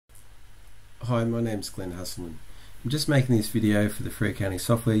Hi, my name's Glenn Husselman. I'm just making this video for the free accounting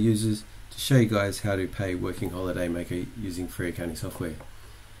software users to show you guys how to pay Working Holiday Maker using free accounting software.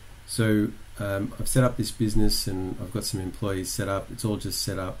 So I've set up this business and I've got some employees set up. It's all just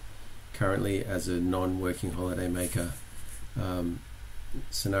set up currently as a non-Working Holiday Maker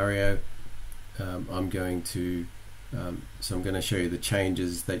scenario. I'm going to show you the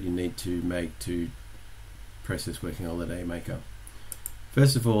changes that you need to make to process Working Holiday Maker.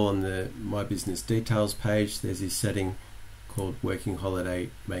 First of all, on the My Business Details page, there's this setting called Working Holiday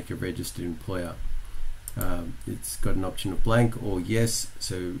Maker Registered Employer. It's got an option of blank or yes,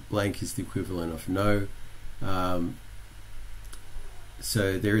 so blank is the equivalent of no.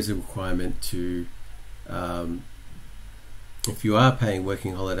 So there is a requirement to, if you are paying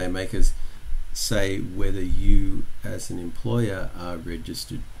Working Holiday Makers, say whether you as an employer are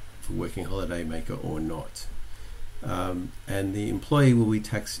registered for Working Holiday Maker or not. And the employee will be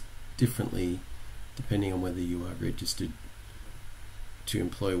taxed differently depending on whether you are registered to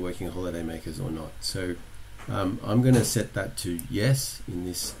employ Working Holiday Makers or not. So I'm going to set that to yes in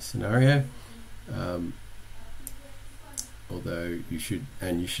this scenario, although you should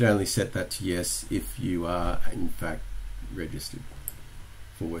only set that to yes if you are in fact registered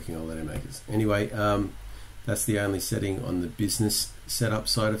for Working Holiday Makers. Anyway, that's the only setting on the business setup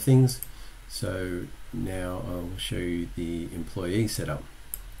side of things. So now I'll show you the employee setup.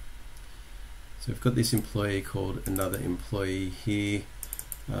 So I've got this employee called another employee here.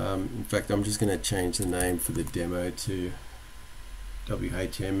 In fact, I'm just going to change the name for the demo to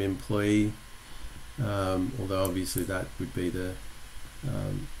WHM employee, although obviously that would be the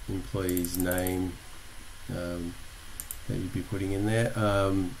employee's name that you'd be putting in there.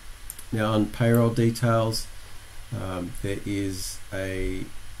 Now on payroll details, there is a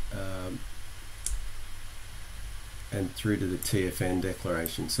and through to the TFN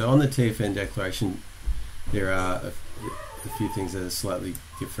declaration. So on the TFN declaration, there are a few things that are slightly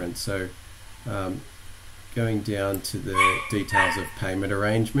different. So going down to the details of payment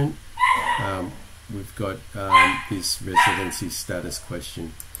arrangement, we've got this residency status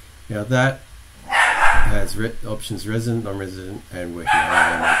question. Now that has options resident, non-resident, and Working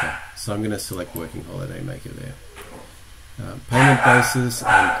Holiday Maker. So I'm going to select Working Holiday Maker there. Payment basis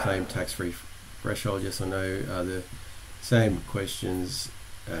and claim tax-free threshold, yes or no, are the same questions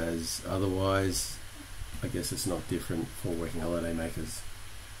as otherwise. I guess it's not different for Working Holiday Makers.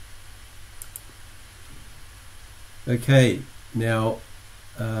 Okay, now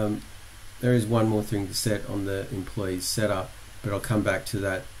there is one more thing to set on the employee setup, but I'll come back to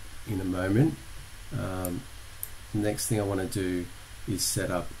that in a moment. The next thing I want to do is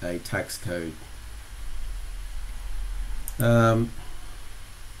set up a tax code.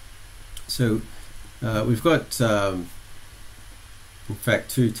 So we've got in fact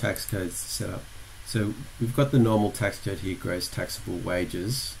two tax codes to set up. So we've got the normal tax code here, gross taxable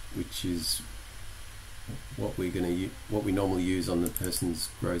wages, which is what we normally use on the person's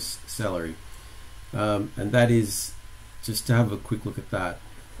gross salary, and that is, just to have a quick look at that,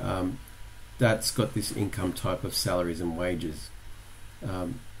 that's got this income type of salaries and wages.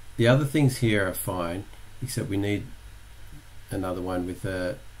 The other things here are fine, except we need another one with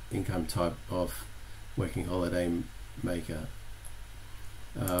a income type of Working Holiday Maker.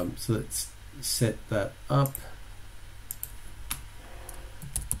 So let's set that up.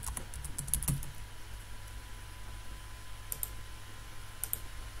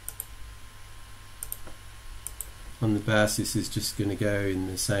 On the FAS, this is just going to go in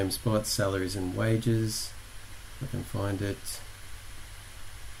the same spot, salaries and wages. If I can find it.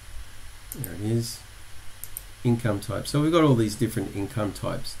 There it is. Income type. So we've got all these different income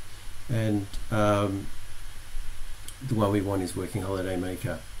types, and the one we want is Working Holiday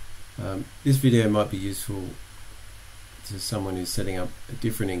Maker. This video might be useful to someone who's setting up a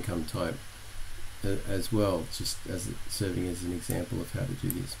different income type as well, just as serving as an example of how to do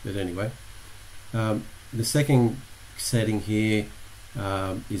this. But anyway, the second setting here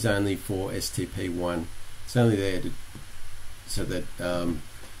is only for STP1. It's only there so that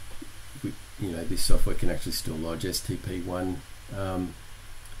this software can actually still lodge STP1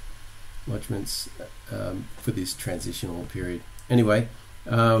 lodgements for this transitional period. Anyway,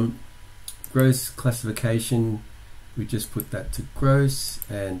 gross classification, we just put that to gross,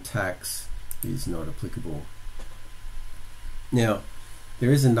 and tax is not applicable. Now,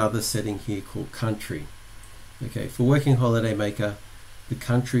 there is another setting here called country. Okay, for Working Holiday Maker, the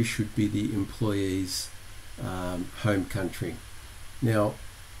country should be the employee's home country. Now,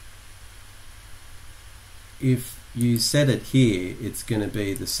 if you set it here, it's going to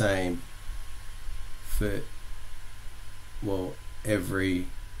be the same for, well, every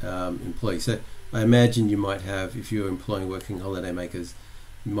employee. So I imagine you might have, if you're employing working holiday makers,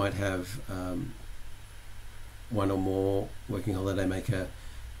 you might have one or more working holiday maker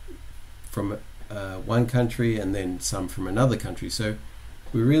from one country and then some from another country. So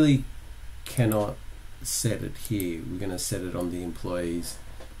we really cannot set it here. We're going to set it on the employees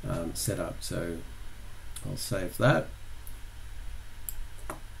setup. So I'll save that.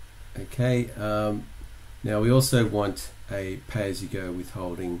 Okay. Now we also want a pay-as-you-go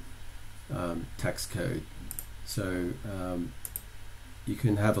withholding tax code. So you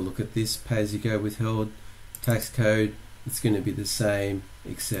can have a look at this pay-as-you-go withheld tax code. It's going to be the same,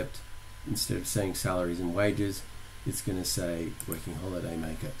 except instead of saying salaries and wages, it's going to say working holiday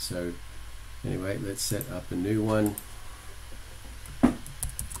maker. So anyway, let's set up a new one.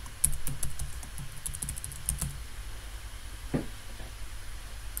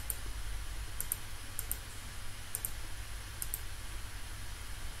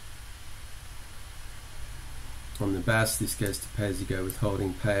 On the FAS, this goes to pay-as-you-go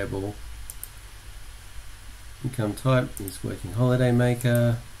withholding payable. Income type is working holiday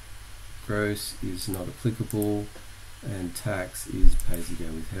maker. Gross is not applicable, and tax is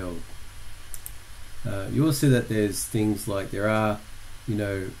pay-as-you-go withheld. You will see that there's things like there are,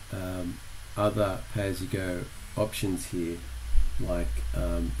 other pay-as-you-go options here. Like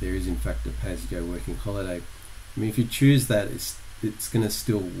there is in fact a pay-as-you-go working holiday. I mean, if you choose that, it's going to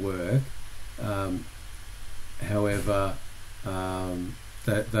still work. However,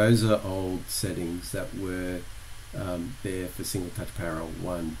 those are old settings that were there for single touch payroll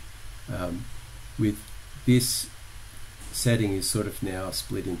 1. With this setting is sort of now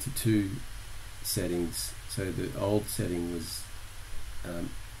split into 2 settings. So the old setting was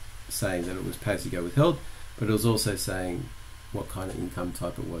saying that it was pay-as-you-go withheld, but it was also saying what kind of income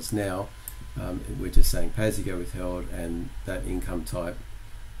type it was. Now we're just saying pay-as-you-go withheld, and that income type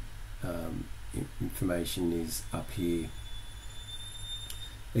information is up here.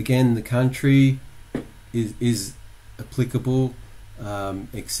 Again, the country is applicable,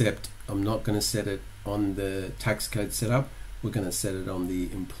 except I'm not going to set it on the tax code setup. We're going to set it on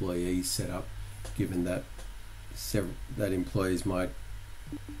the employee setup, given that that employees might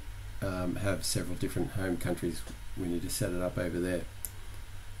have several different home countries. We need to set it up over there.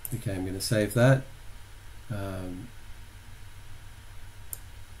 Okay, I'm going to save that.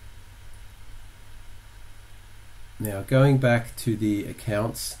 Now going back to the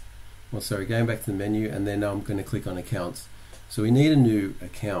accounts, going back to the menu, and then I'm going to click on accounts. So we need a new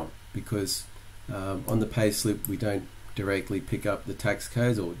account because on the payslip we don't directly pick up the tax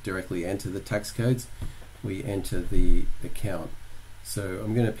codes or directly enter the tax codes. We enter the account. So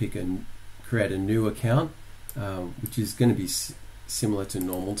I'm going to create a new account, which is going to be similar to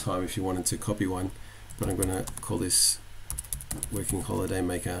normal time if you wanted to copy one, but I'm going to call this working holiday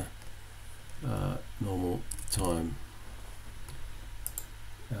maker normal time.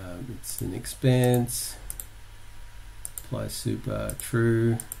 It's an expense, apply super,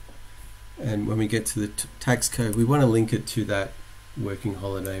 true, and when we get to the tax code, we want to link it to that working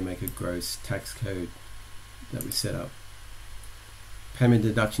holiday maker gross tax code that we set up. Payment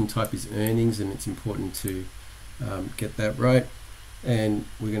deduction type is earnings, and it's important to get that right. And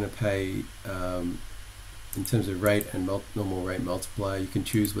we're going to pay in terms of rate and normal rate multiplier. You can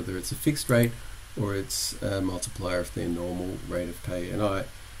choose whether it's a fixed rate or it's a multiplier of their normal rate of pay, and I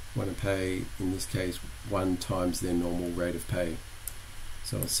want to pay in this case 1 times their normal rate of pay,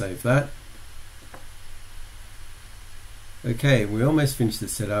 so I'll save that. Okay, we almost finished the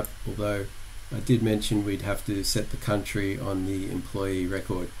setup, although I did mention we'd have to set the country on the employee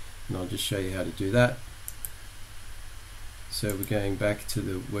record, and I'll just show you how to do that. So we're going back to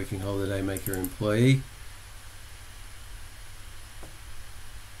the working holiday maker employee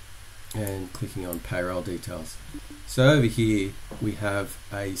and clicking on payroll details. So over here we have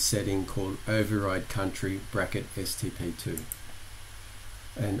a setting called override country bracket STP2,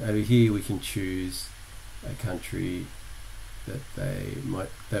 and over here we can choose a country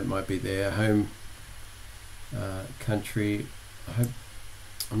that might be their home country.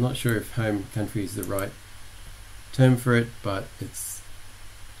 I'm not sure if home country is the right term for it, but it's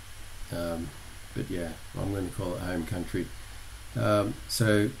but yeah, I'm going to call it home country.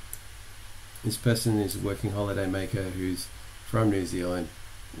 So this person is a working holiday maker who's from New Zealand,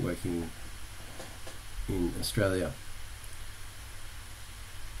 working in Australia.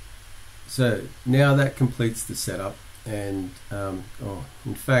 So now that completes the setup, and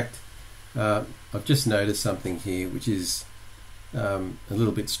in fact, I've just noticed something here which is a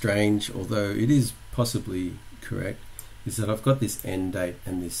little bit strange, although it is possibly correct, is that I've got this end date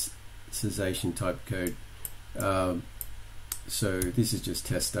and this cessation type code. So this is just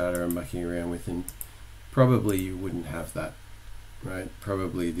test data I'm mucking around with, and probably you wouldn't have that, right?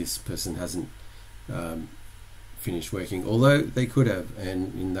 Probably this person hasn't finished working, although they could have,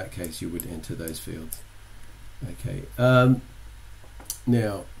 and in that case you would enter those fields. Okay,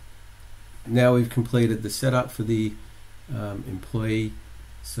 now we've completed the setup for the employee,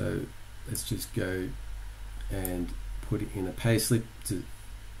 so let's just go and put it in a payslip to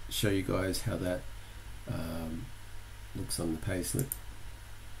show you guys how that looks on the payslip.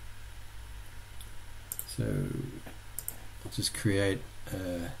 So I'll just create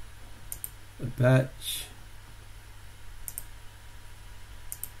a batch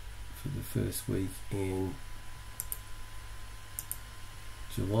for the first week in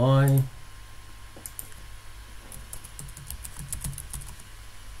July.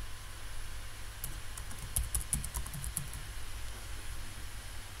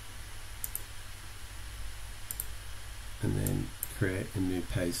 And then create a new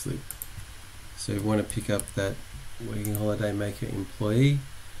payslip. So you want to pick up that working holiday maker employee.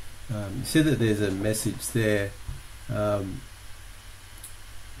 You see that there's a message there. That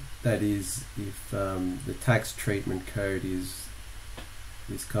is, if the tax treatment code is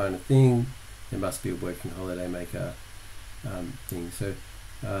this kind of thing, there must be a working holiday maker thing. So,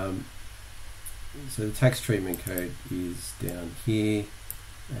 so the tax treatment code is down here,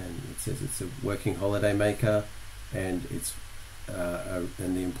 and it says it's a working holiday maker, and it's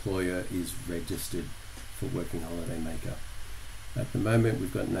and the employer is registered for working holiday maker. At the moment,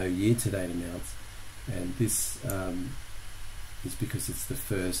 we've got no year-to-date amounts, and this is because it's the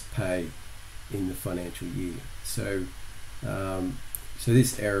first pay in the financial year. So, so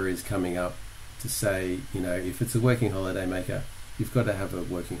this error is coming up to say, you know, if it's a working holiday maker, you've got to have a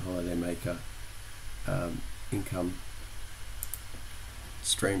working holiday maker income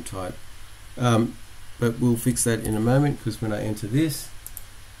stream type. But we'll fix that in a moment, because when I enter this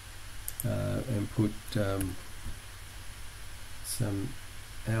and put some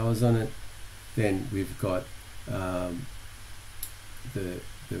hours on it, then we've got we'll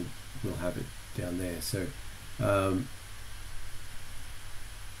have it down there. So over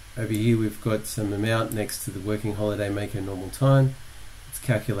here we've got some amount next to the working holiday maker normal time. It's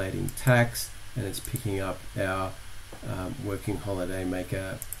calculating tax, and it's picking up our working holiday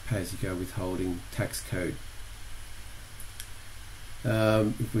maker pay-as-you-go withholding tax code.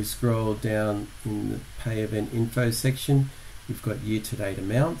 If we scroll down in the pay event info section, we've got year-to-date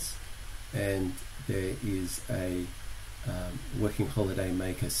amounts, and there is a working holiday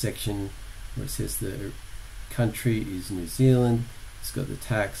maker section where it says the country is New Zealand. It's got the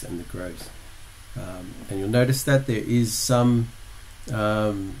tax and the gross, and you'll notice that there is some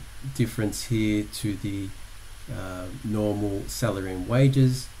difference here to the normal salary and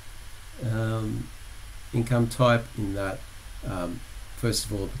wages income type, in that first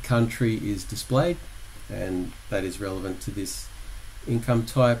of all the country is displayed, and that is relevant to this income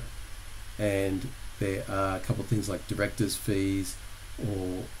type, and there are a couple of things like directors' fees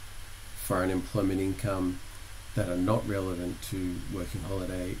or foreign employment income that are not relevant to working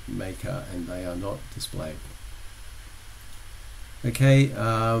holiday maker, and they are not displayed. Okay,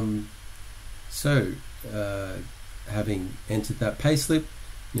 so having entered that payslip,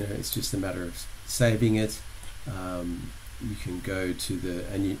 you know, it's just a matter of saving it. You can go to the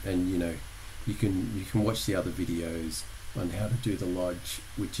you know, you can watch the other videos on how to do the lodge,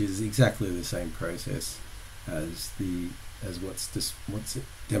 which is exactly the same process as what's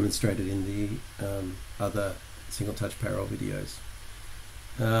demonstrated in the other single touch payroll videos.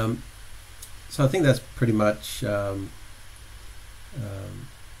 So I think that's pretty much the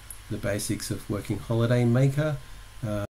basics of working holiday maker.